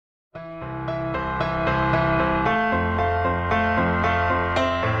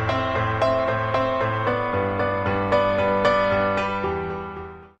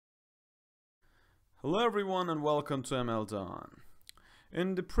Hello everyone and welcome to ML Dawn.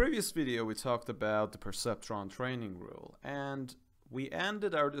 In the previous video we talked about the perceptron training rule, and we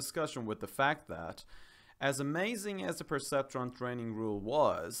ended our discussion with the fact that as amazing as the perceptron training rule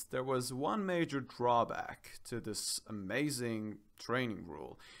was, there was one major drawback to this amazing training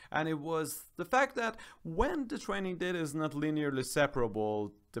rule, and it was the fact that when the training data is not linearly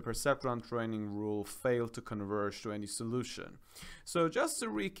separable, the perceptron training rule failed to converge to any solution. So just to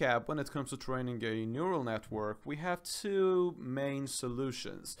recap, when it comes to training a neural network, we have two main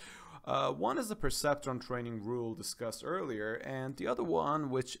solutions. One is the perceptron training rule discussed earlier, and the other one,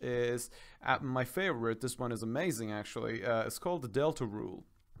 which is my favorite, this one is amazing actually, is called the Dlata Rule.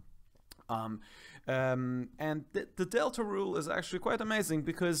 And the Dlata Rule is actually quite amazing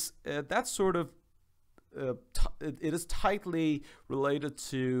because that's sort of it is tightly related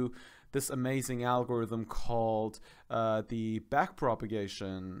to this amazing algorithm called the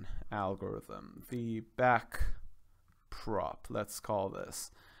back-propagation algorithm, the back-prop, let's call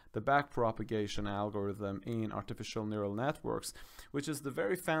this. The back-propagation algorithm in artificial neural networks, which is the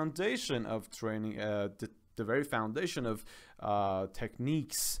very foundation of training, the very foundation of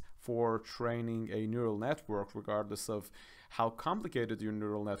techniques for training a neural network, regardless of how complicated your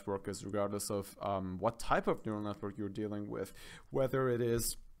neural network is, regardless of what type of neural network you're dealing with, whether it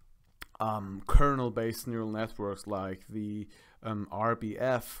is kernel-based neural networks like the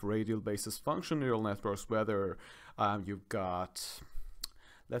RBF, radial basis function neural networks, whether you've got,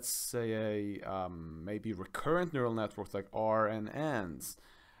 let's say, maybe recurrent neural networks like ANNs.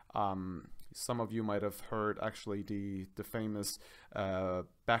 Some of you might have heard actually the famous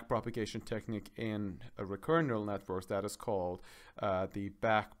back-propagation technique in recurrent neural networks that is called the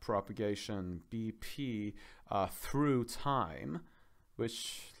back-propagation BP through time,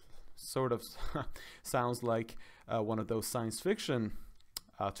 which sort of sounds like one of those science fiction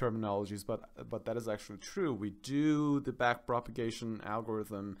terminologies, but that is actually true. We do the back-propagation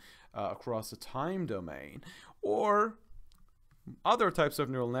algorithm across the time domain, or other types of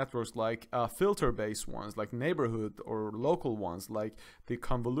neural networks like filter-based ones, like neighborhood or local ones, like the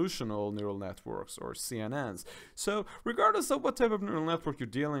convolutional neural networks or CNNs. So regardless of what type of neural network you're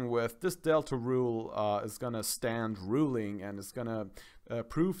dealing with, this Dlata rule is going to stand ruling, and it's going to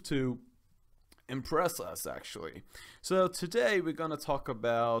prove to impress us actually. So today we're going to talk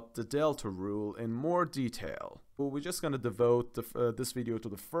about the Dlata rule in more detail. We're just going to devote this video to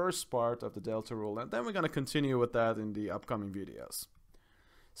the first part of the Dlata rule, and then we're going to continue with that in the upcoming videos.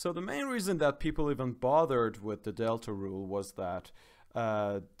 So the main reason that people even bothered with the Dlata rule was that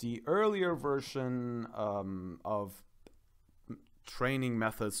the earlier version of training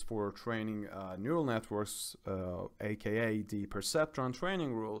methods for training neural networks, aka the perceptron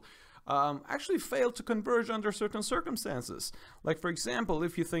training rule, actually failed to converge under certain circumstances. Like, for example,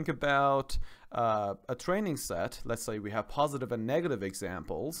 if you think about a training set, let's say we have positive and negative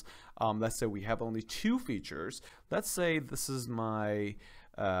examples, let's say we have only two features, let's say this is my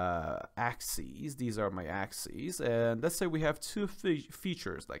axes, these are my axes, and let's say we have two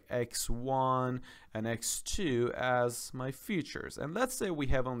features like x1 and x2 as my features, and let's say we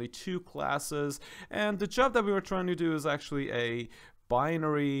have only two classes, and the job that we were trying to do is actually a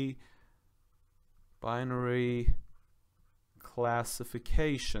binary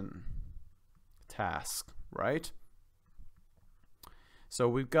classification task, right? So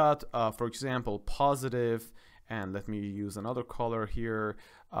we've got, for example, positive, and let me use another color here,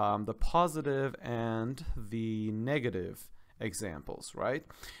 the positive and the negative examples, right?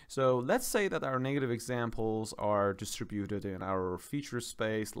 So let's say that our negative examples are distributed in our feature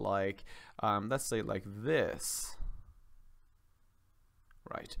space like, let's say like this.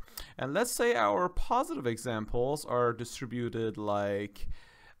 Right, and let's say our positive examples are distributed like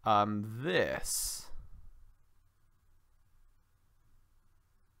this.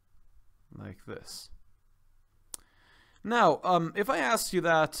 Like this. Now, if I ask you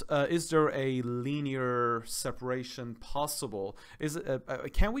that, is there a linear separation possible?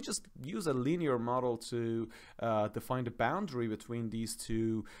 Can we just use a linear model to define the boundary between these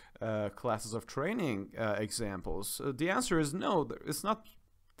two classes of training examples? The answer is no. It's not.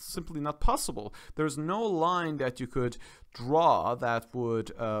 Simply not possible. There's no line that you could draw that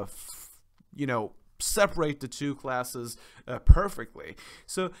would, you know, separate the two classes perfectly.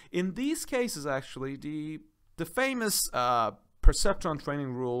 So in these cases, actually, the famous perceptron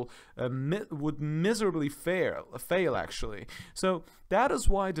training rule would miserably fail actually. So that is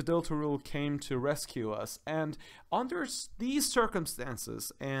why the Dlata rule came to rescue us. And under these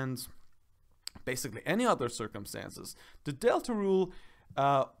circumstances, and basically any other circumstances, the Dlata rule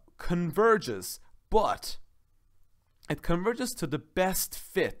converges, but it converges to the best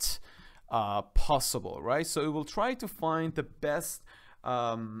fit possible, right? So it will try to find the best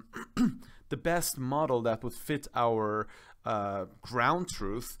the best model that would fit our ground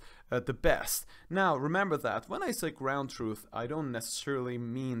truth the best. Now remember that when I say ground truth, I don't necessarily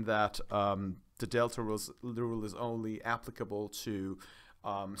mean that the Delta rule is only applicable to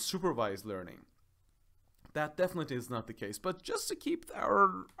supervised learning. That definitely is not the case. But just to keep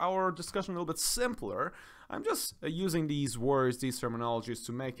our discussion a little bit simpler, I'm just using these words, these terminologies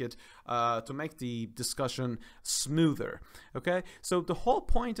to make it to make the discussion smoother. Okay, so the whole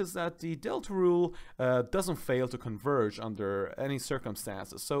point is that the Delta rule doesn't fail to converge under any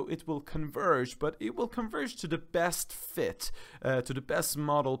circumstances. So it will converge, but it will converge to the best fit, to the best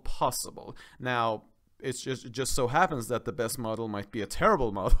model possible. Now, it just so happens that the best model might be a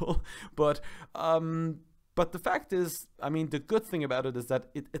terrible model, but the fact is, I mean, the good thing about it is that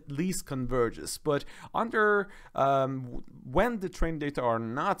it at least converges. But under when the training data are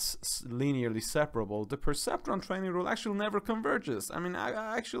not linearly separable, the perceptron training rule actually never converges. I mean,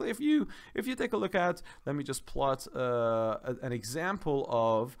 actually, if you take a look at, let me just plot an example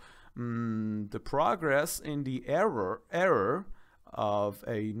of the progress in the error of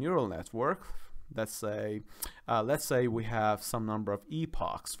a neural network. Let's say we have some number of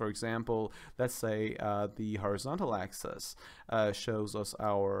epochs. For example, let's say the horizontal axis shows us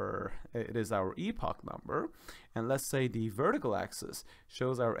our epoch number, and let's say the vertical axis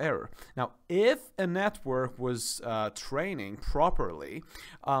shows our error. Now, if a network was training properly,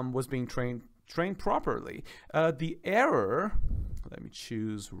 was being trained properly, the error, let me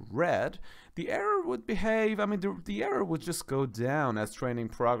choose red, the error would behave, I mean, the error would just go down as training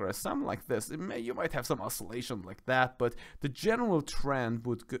progress, something like this. You might have some oscillation like that, but the general trend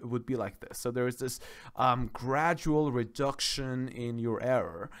would be like this. So there is this gradual reduction in your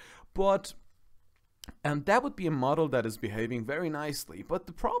error, and that would be a model that is behaving very nicely. But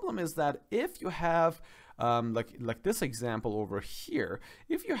the problem is that if you have like this example over here,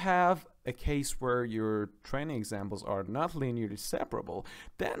 if you have a case where your training examples are not linearly separable,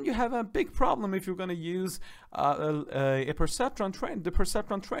 then you have a big problem if you're going to use the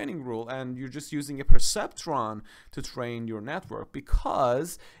perceptron training rule, and you're just using a perceptron to train your network.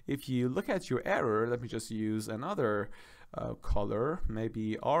 Because if you look at your error, let me just use another color,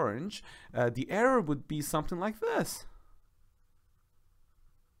 maybe orange, the error would be something like this.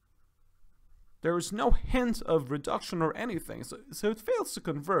 There is no hint of reduction or anything, so it fails to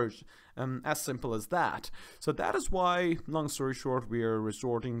converge, as simple as that. So that is why, long story short, we are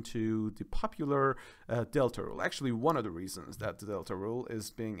resorting to the popular Delta rule. Actually, one of the reasons that the Delta rule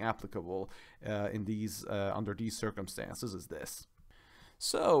is being applicable in these under these circumstances is this.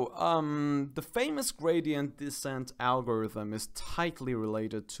 So, the famous gradient descent algorithm is tightly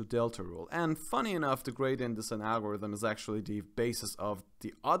related to Delta rule. And funny enough, the gradient descent algorithm is actually the basis of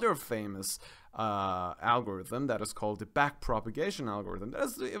the other famous algorithm that is called the back-propagation algorithm. That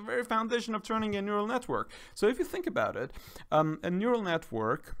is the very foundation of turning a neural network. So if you think about it, a neural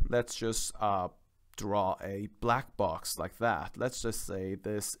network, let's just draw a black box like that. Let's just say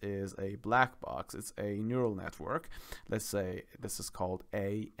this is a black box. It's a neural network. Let's say this is called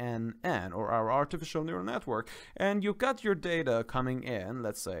ANN, or our artificial neural network. And you've got your data coming in.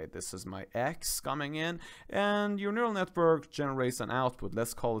 Let's say this is my X coming in, and your neural network generates an output.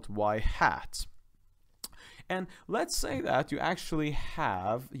 Let's call it Y hat. And let's say that you actually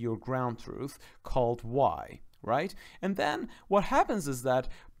have your ground truth called Y, right? And then what happens is that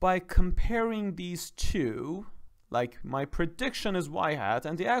by comparing these two, like my prediction is Y hat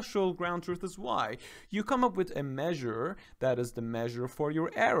and the actual ground truth is Y, you come up with a measure that is the measure for your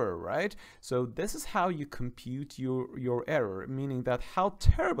error, right? So this is how you compute your error, meaning that how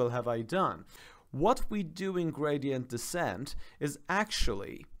terrible have I done? What we do in gradient descent is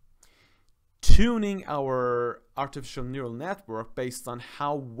actually tuning our artificial neural network based on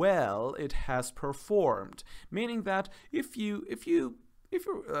how well it has performed. Meaning that if you're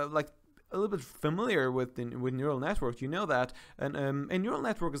like a little bit familiar with neural networks, you know that a neural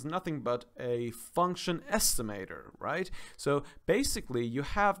network is nothing but a function estimator, right? So basically you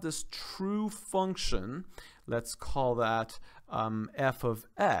have this true function, let's call that f of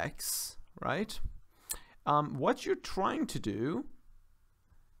x, right? What you're trying to do,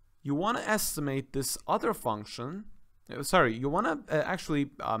 you want to estimate this other function. Sorry, you want to actually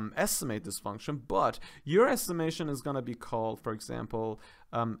estimate this function, but your estimation is going to be called, for example,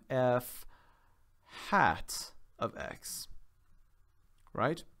 f hat of x,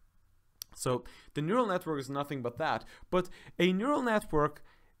 right? So the neural network is nothing but that. But a neural network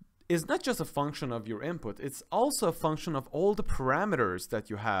is not just a function of your input, it's also a function of all the parameters that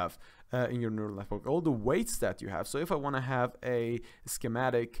you have in your neural network, all the weights that you have. So if I want to have a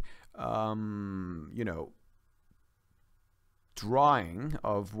schematic you know, drawing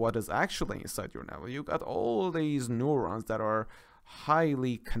of what is actually inside your network. You got all these neurons that are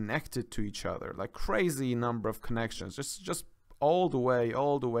highly connected to each other, like crazy number of connections, just all the way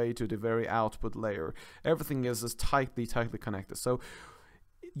to the very output layer. Everything is tightly connected. So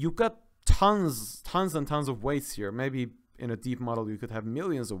you've got tons and tons of weights here. Maybe in a deep model you could have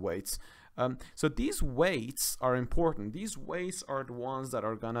millions of weights. So these weights are important. These weights are the ones that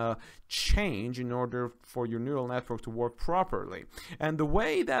are gonna change in order for your neural network to work properly. And the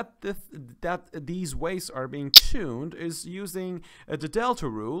way that these weights are being tuned is using the Dlata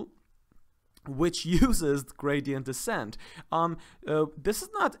Rule, which uses gradient descent. This is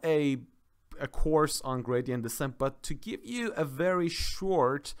not a course on gradient descent, but to give you a very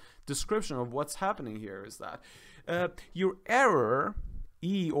short description of what's happening here is that your error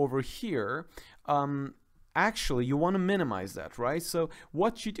E over here, actually you want to minimize that, right? So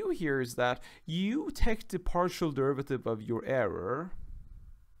what you do here is that you take the partial derivative of your error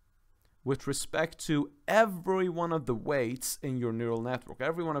with respect to every one of the weights in your neural network,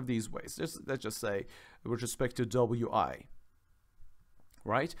 every one of these weights. Let's just say with respect to Wi,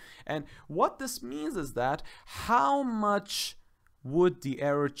 right? And what this means is that how much would the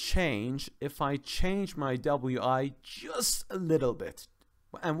error change if I change my Wi just a little bit?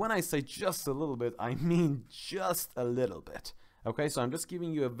 And when I say just a little bit, I mean just a little bit. Okay, so I'm just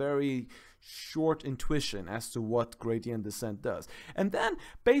giving you a very short intuition as to what gradient descent does. And then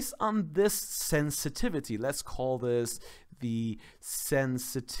based on this sensitivity, let's call this the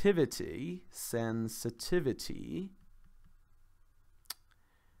sensitivity.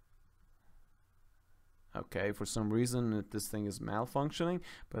 Okay, for some reason this thing is malfunctioning,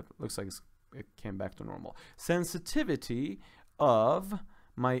 but it looks like it came back to normal. Sensitivity of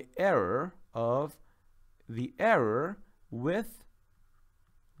my error, of the error with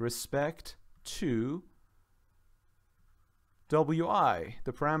respect to Wi,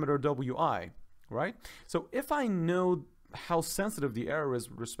 the parameter Wi, right? So if I know how sensitive the error is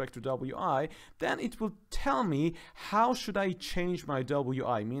with respect to Wi, then it will tell me how should I change my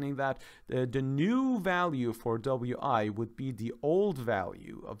Wi, meaning that the new value for Wi would be the old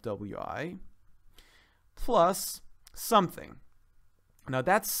value of Wi plus something. Now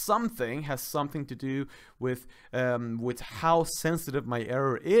that something has something to do with how sensitive my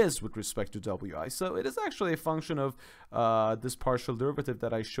error is with respect to Wi. So it is actually a function of this partial derivative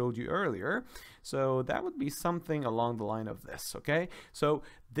that I showed you earlier. So that would be something along the line of this, okay? So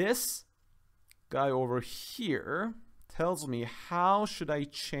this guy over here tells me how should I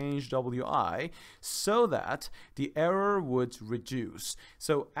change Wi so that the error would reduce.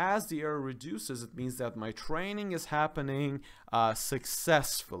 So as the error reduces, it means that my training is happening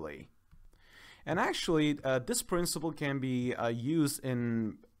successfully. And actually, this principle can be used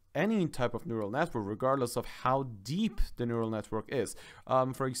in any type of neural network, regardless of how deep the neural network is.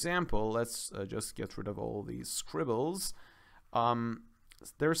 For example, let's just get rid of all these scribbles.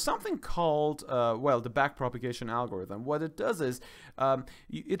 There's something called, well, the back-propagation algorithm. What it does is,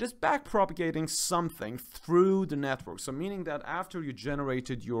 it is back-propagating something through the network. So meaning that after you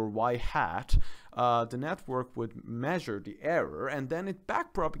generated your y hat, the network would measure the error, and then it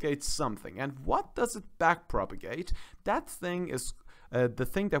back-propagates something. And what does it back-propagate? That thing is the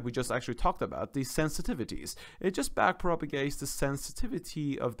thing that we just actually talked about, the sensitivities. It just back-propagates the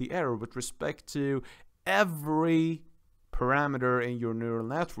sensitivity of the error with respect to every parameter in your neural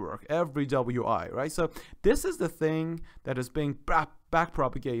network, every Wi, right? So this is the thing that is being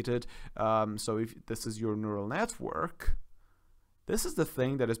back-propagated. So if this is your neural network, this is the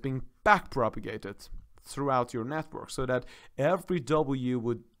thing that is being back-propagated throughout your network, so that every W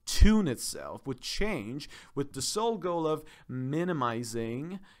would tune itself, would change with the sole goal of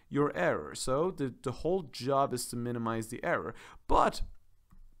minimizing your error. So the whole job is to minimize the error. But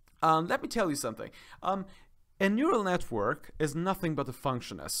let me tell you something. A neural network is nothing but a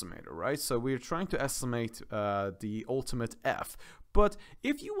function estimator, right? So we're trying to estimate the ultimate f. But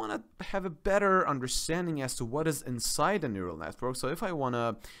if you want to have a better understanding as to what is inside a neural network, so if I want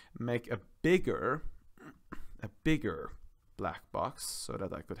to make a bigger black box so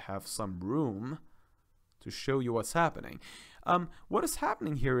that I could have some room to show you what's happening. What is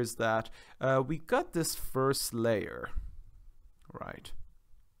happening here is that we got this first layer, right?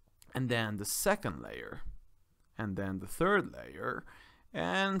 And then the second layer, and then the third layer,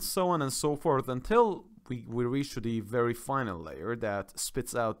 and so on and so forth until we reach to the very final layer that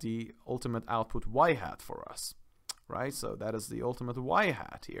spits out the ultimate output y hat for us, right? So that is the ultimate y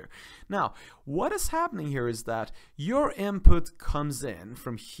hat here. Now, what is happening here is that your input comes in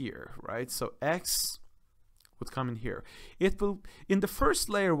from here, right? So x would come in here. It will, in the first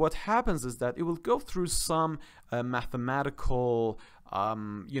layer, what happens is that it will go through some mathematical,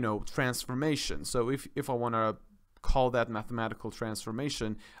 you know, transformation. So if I want to call that mathematical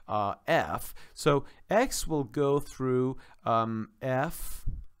transformation f, so x will go through f.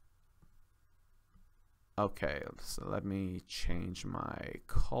 Okay, so let me change my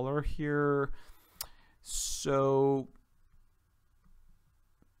color here. So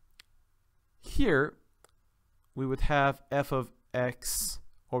here we would have f of x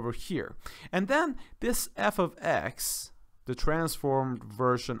over here, and then this f of x, the transformed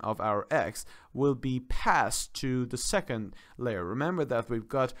version of our x, will be passed to the second layer. Remember that we've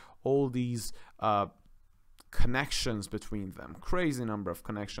got all these connections between them, crazy number of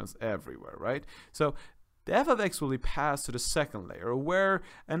connections everywhere, right? So the f of x will be passed to the second layer, where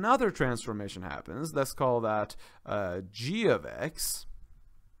another transformation happens. Let's call that g of x.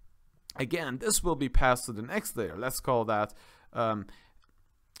 Again, this will be passed to the next layer. Let's call that,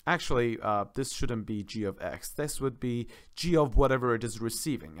 actually, this shouldn't be g of x. This would be g of whatever it is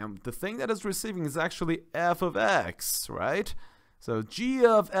receiving. And the thing that is receiving is actually f of x, right? So g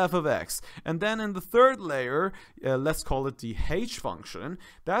of f of x. And then in the third layer, let's call it the h function.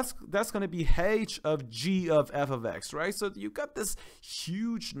 That's going to be h of g of f of x, right? So you've got this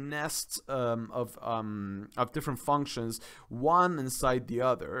huge nest of different functions, one inside the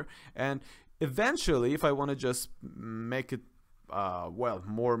other. And eventually, if I want to just make it well,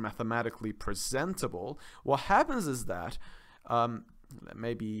 more mathematically presentable, what happens is that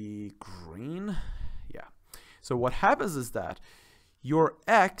maybe green, yeah. So what happens is that your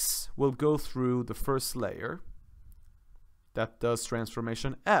x will go through the first layer that does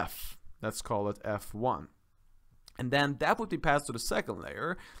transformation f. Let's call it f1. And then that would be passed to the second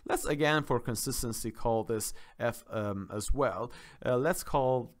layer. Let's, again, for consistency, call this f as well. Let's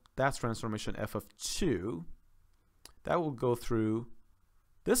call that transformation f of 2. That will go through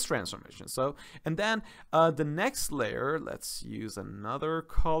this transformation. So, and then the next layer, let's use another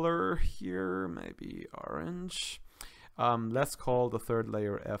color here, maybe orange. Let's call the third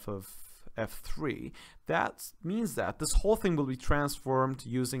layer f of f3. That means that this whole thing will be transformed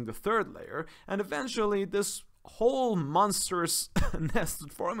using the third layer, and eventually this whole monstrous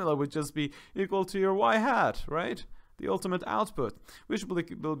nested formula would just be equal to your y hat, right? The ultimate output, which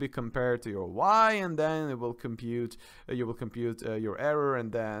will be compared to your y, and then it will compute, you will compute your error,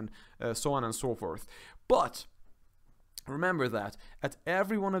 and then so on and so forth. But remember that at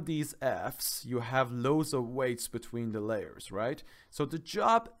every one of these f's, you have loads of weights between the layers, right? So the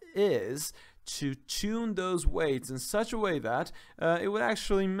job is to tune those weights in such a way that it would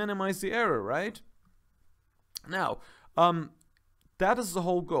actually minimize the error, right? Now, that is the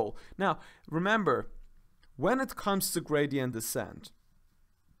whole goal. Now, remember, when it comes to gradient descent,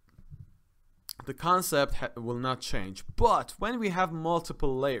 the concept will not change. But when we have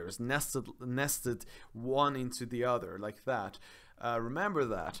multiple layers nested one into the other like that, remember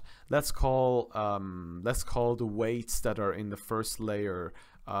that. Let's call the weights that are in the first layer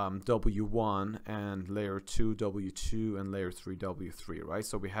W1, and layer 2 W2, and layer 3 W3, right?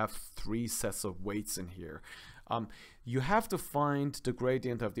 So we have 3 sets of weights in here. You have to find the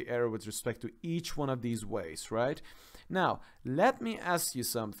gradient of the error with respect to each one of these weights, right? Now, let me ask you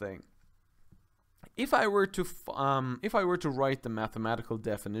something. If I were to write the mathematical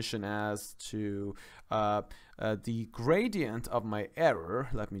definition as to the gradient of my error,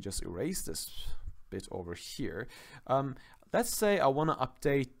 let me just erase this bit over here. Let's say I want to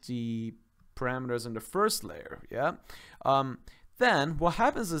update the parameters in the first layer, yeah? Then what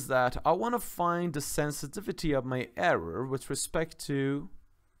happens is that I want to find the sensitivity of my error with respect to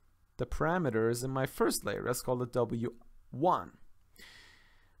the parameters in my first layer. Let's call it W1.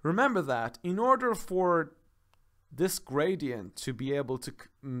 Remember that in order for this gradient to be able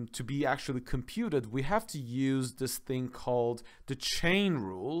to be actually computed, we have to use this thing called the chain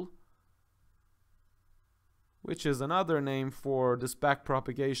rule, which is another name for this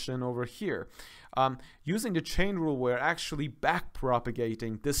backpropagation over here. Using the chain rule, we're actually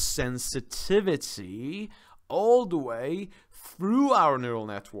backpropagating this sensitivity all the way through our neural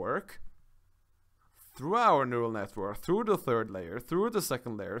network, through the third layer, through the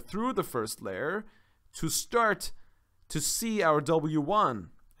second layer, through the first layer, to start to see our W1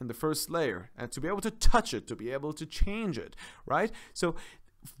 in the first layer, and to be able to touch it, to be able to change it, right? So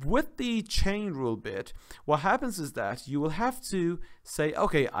with the chain rule bit, what happens is that you will have to say,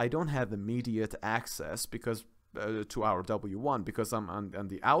 okay, I don't have immediate access because to our W1 because I'm on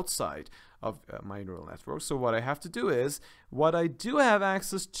the outside of my neural network. So what I have to do is, what I do have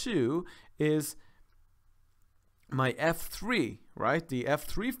access to is my f3, right? The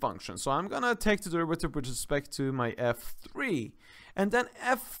f3 function. So I'm gonna take the derivative with respect to my f3, and then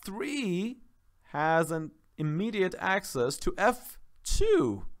f3 has an immediate access to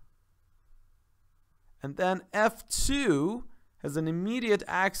f2, and then f2 has an immediate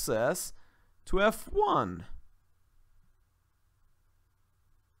access to f1.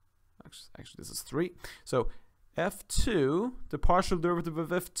 Actually, this is 3. So f2, the partial derivative of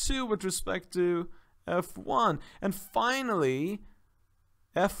f2 with respect to f1. And finally,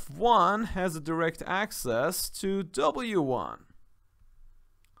 f1 has a direct access to w1.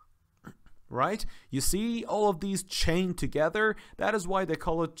 Right? You see all of these chained together? That is why they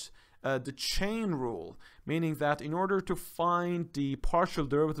call it the chain rule, meaning that in order to find the partial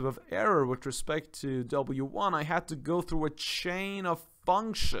derivative of error with respect to w1, I had to go through a chain of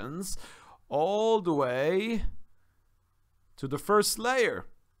functions all the way to the first layer,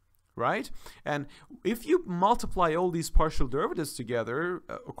 right? And if you multiply all these partial derivatives together,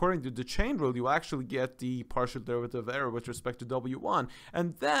 according to the chain rule, you actually get the partial derivative of error with respect to w1.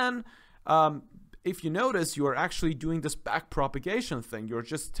 And then if you notice, you are actually doing this back-propagation thing. You're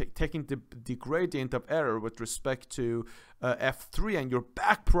just taking the gradient of error with respect to f3, and you're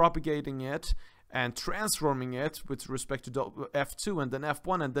back-propagating it and transforming it with respect to f2 and then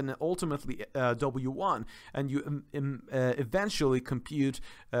f1 and then ultimately w1, and you eventually compute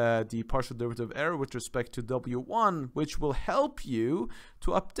the partial derivative error with respect to w1, which will help you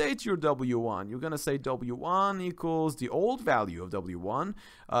to update your w1. You're going to say w1 equals the old value of w1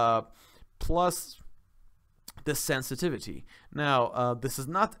 plus the sensitivity. Now, this is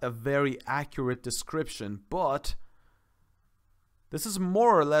not a very accurate description, but this is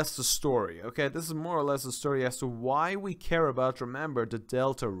more or less the story, okay? This is more or less the story as to why we care about, remember, the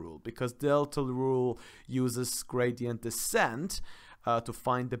Dlata Rule. Because Dlata Rule uses gradient descent to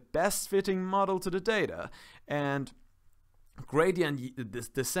find the best fitting model to the data. And gradient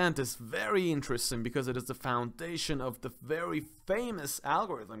descent is very interesting because it is the foundation of the very famous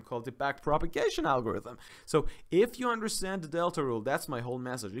algorithm called the back-propagation algorithm. So if you understand the Dlata Rule, that's my whole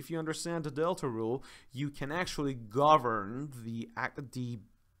message. If you understand the Dlata Rule, you can actually govern the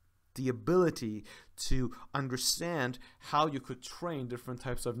ability to understand how you could train different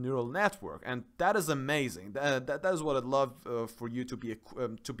types of neural network, and that is amazing. That is what I'd love for you to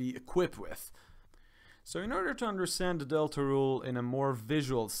be equipped with. So in order to understand the Dlata Rule in a more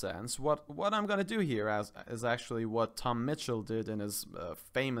visual sense, what I'm going to do here is actually what Tom Mitchell did in his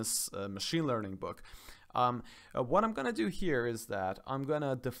famous machine learning book. What I'm going to do here is that I'm going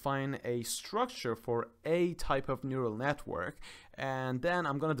to define a structure for a type of neural network, and then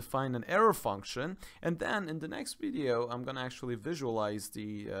I'm going to define an error function, and then in the next video I'm going to actually visualize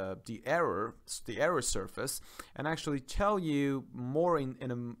the error surface and actually tell you more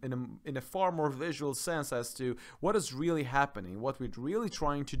in a far more visual sense as to what is really happening, what we're really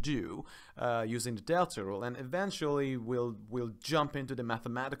trying to do using the Dlata Rule, and eventually we'll jump into the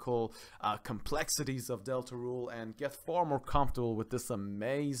mathematical complexities of Dlata Rule and get far more comfortable with this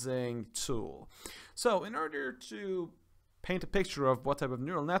amazing tool. So in order to paint a picture of what type of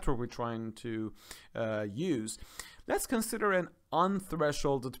neural network we're trying to use, let's consider an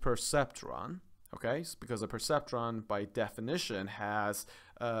unthresholded perceptron. Okay, because a perceptron by definition has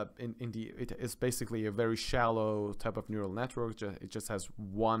it is basically a very shallow type of neural network. It just has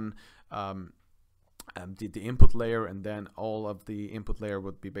one the input layer, and then all of the input layer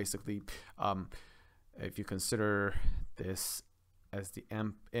would be basically if you consider this as the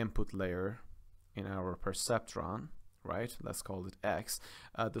input layer in our perceptron, right? Let's call it X.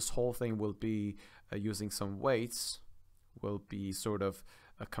 This whole thing will be using some weights, will be sort of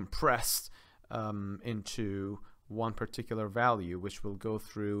compressed into one particular value, which will go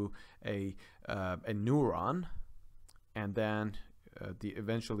through a neuron, and then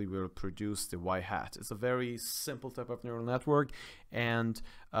eventually will produce the y-hat. It's a very simple type of neural network, and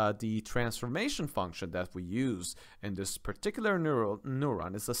the transformation function that we use in this particular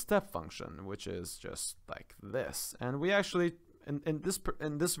neuron is a step function, which is just like this. And we actually in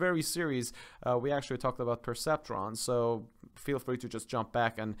this very series we actually talked about perceptrons, so feel free to just jump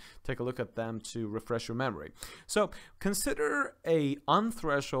back and take a look at them to refresh your memory. So consider a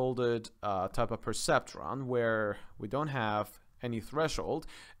unthresholded type of perceptron where we don't have any threshold,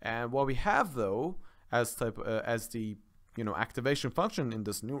 and what we have though as the activation function in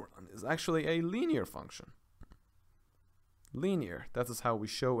this neuron is actually a linear function. Linear, that is how we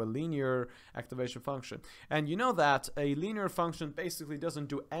show a linear activation function. And you know that a linear function basically doesn't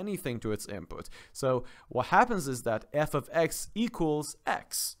do anything to its input. So what happens is that f of x equals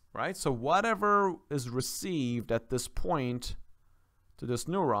x, right? So whatever is received at this point to this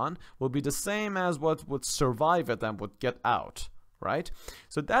neuron will be the same as what would survive it and would get out, right?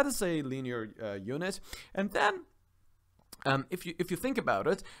 So that is a linear unit. And then if you think about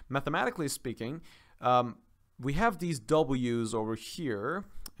it, mathematically speaking, we have these W's over here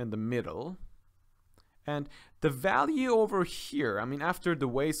in the middle, and the value over here, I mean, after the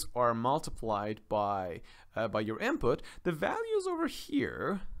weights are multiplied by your input, the values over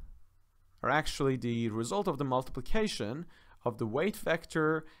here are actually the result of the multiplication of the weight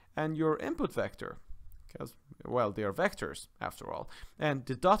vector and your input vector, because, well, they are vectors after all, and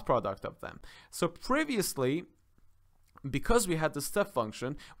the dot product of them. So previously, because we had the step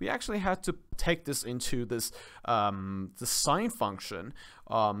function, we actually had to take this into this the sine function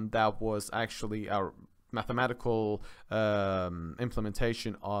that was actually our mathematical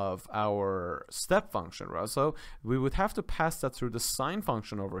implementation of our step function, right? So we would have to pass that through the sine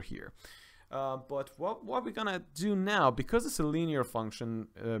function over here. But what we're gonna do now, because it's a linear function,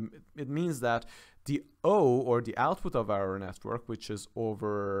 it means that the O, or the output of our network, which is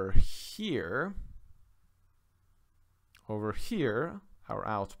over here, our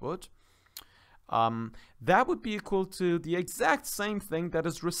output, that would be equal to the exact same thing that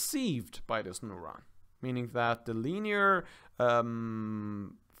is received by this neuron, meaning that the linear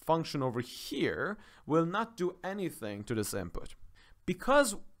function over here will not do anything to this input.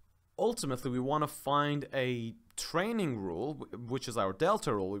 Because ultimately we want to find a training rule, which is our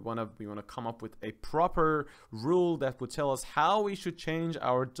delta rule. We want to come up with a proper rule that would tell us how we should change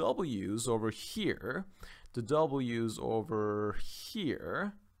our W's over here, the W's over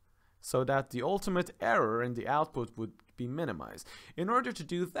here, so that the ultimate error in the output would be minimized. In order to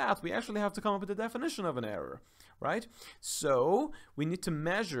do that, we actually have to come up with a definition of an error, right? So we need to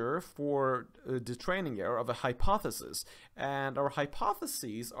measure for the training error of a hypothesis, and our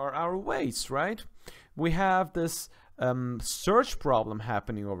hypotheses are our weights, right? We have this search problem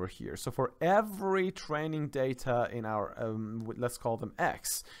happening over here. So for every training data in our, let's call them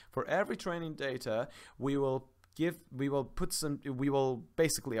X, for every training data, we will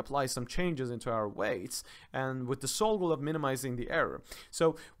basically apply some changes into our weights, and with the sole goal of minimizing the error.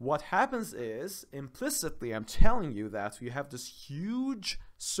 So what happens is, implicitly, I'm telling you that you have this huge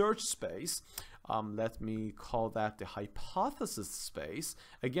search space. Let me call that the hypothesis space.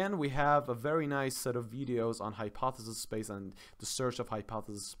 Again, we have a very nice set of videos on hypothesis space and the search of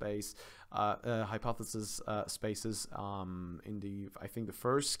hypothesis space, spaces in the, I think, the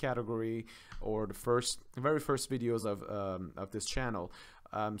first category, or the very first videos of this channel.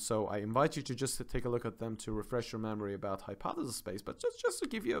 So I invite you to just take a look at them to refresh your memory about hypothesis space. But just to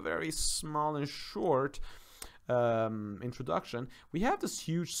give you a very small and short introduction, we have this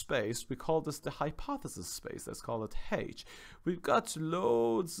huge space. We call this the hypothesis space. Let's call it H. We've got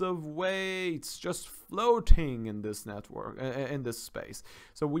loads of weights just floating in this network, in this space.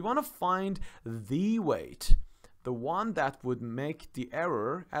 So we want to find the weight, the one that would make the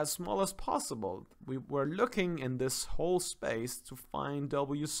error as small as possible. We're looking in this whole space to find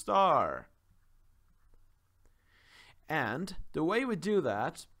W star. And the way we do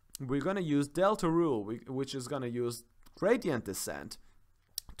that, we're going to use Delta Rule, which is going to use gradient descent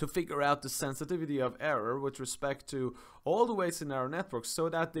to figure out the sensitivity of error with respect to all the weights in our network, so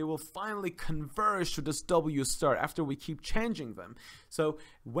that they will finally converge to this W star after we keep changing them. So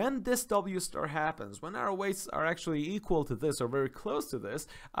when this W star happens, when our weights are actually equal to this or very close to this,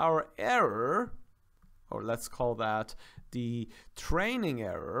 our error, or let's call that the training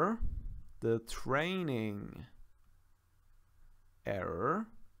error,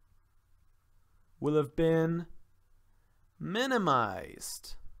 will have been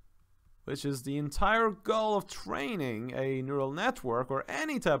minimized, which is the entire goal of training a neural network or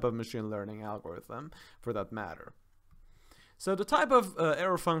any type of machine learning algorithm for that matter. So the type of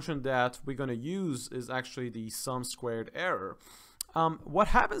error function that we're going to use is actually the sum squared error. What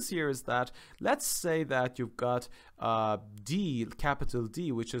happens here is that, let's say that you've got D, capital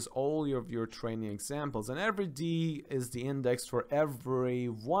D, which is all of your training examples, and every D is the index for every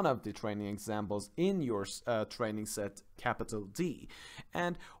one of the training examples in your training set, capital D.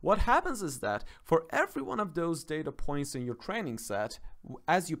 And what happens is that for every one of those data points in your training set,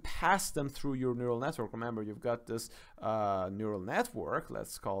 as you pass them through your neural network, remember you've got this neural network,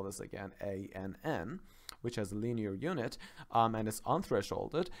 let's call this again ANN, which has a linear unit, and it's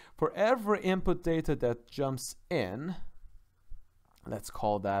unthresholded. For every input data that jumps in, let's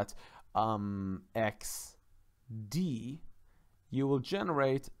call that XD, you will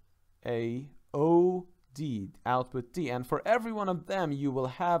generate a OD, output D. And for every one of them, you will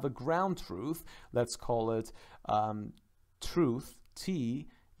have a ground truth, let's call it truth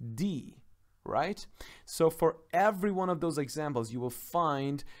TD. right? So for every one of those examples, you will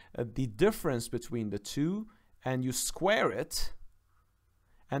find the difference between the two, and you square it,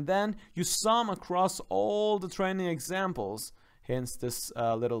 and then you sum across all the training examples, hence this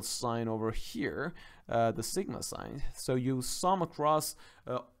little sign over here, the sigma sign. So you sum across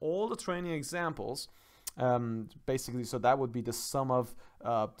all the training examples, basically, so that would be the sum of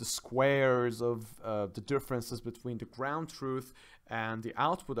the squares of the differences between the ground truth and the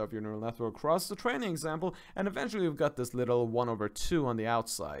output of your neural network across the training example, and eventually you've got this little 1/2 on the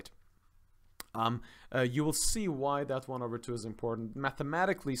outside. You will see why that 1/2 is important.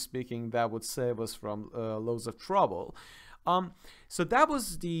 Mathematically speaking, that would save us from loads of trouble. So that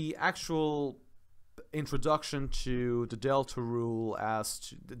was the actual introduction to the Dlata Rule, as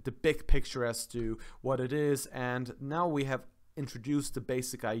to the big picture as to what it is, and now we have introduced the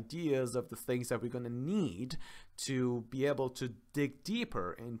basic ideas of the things that we're going to need to be able to dig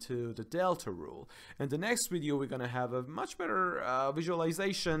deeper into the Dlata Rule. In the next video, we're going to have a much better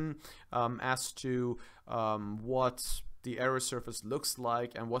visualization as to what the error surface looks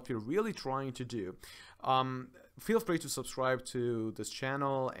like and what we're really trying to do. Feel free to subscribe to this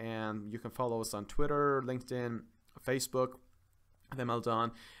channel, and you can follow us on Twitter, LinkedIn, Facebook,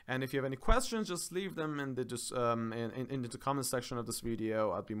 Don. And if you have any questions, just leave them in the comment section of this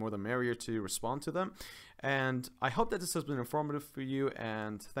video. I'd be more than merrier to respond to them. And I hope that this has been informative for you,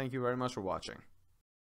 and thank you very much for watching.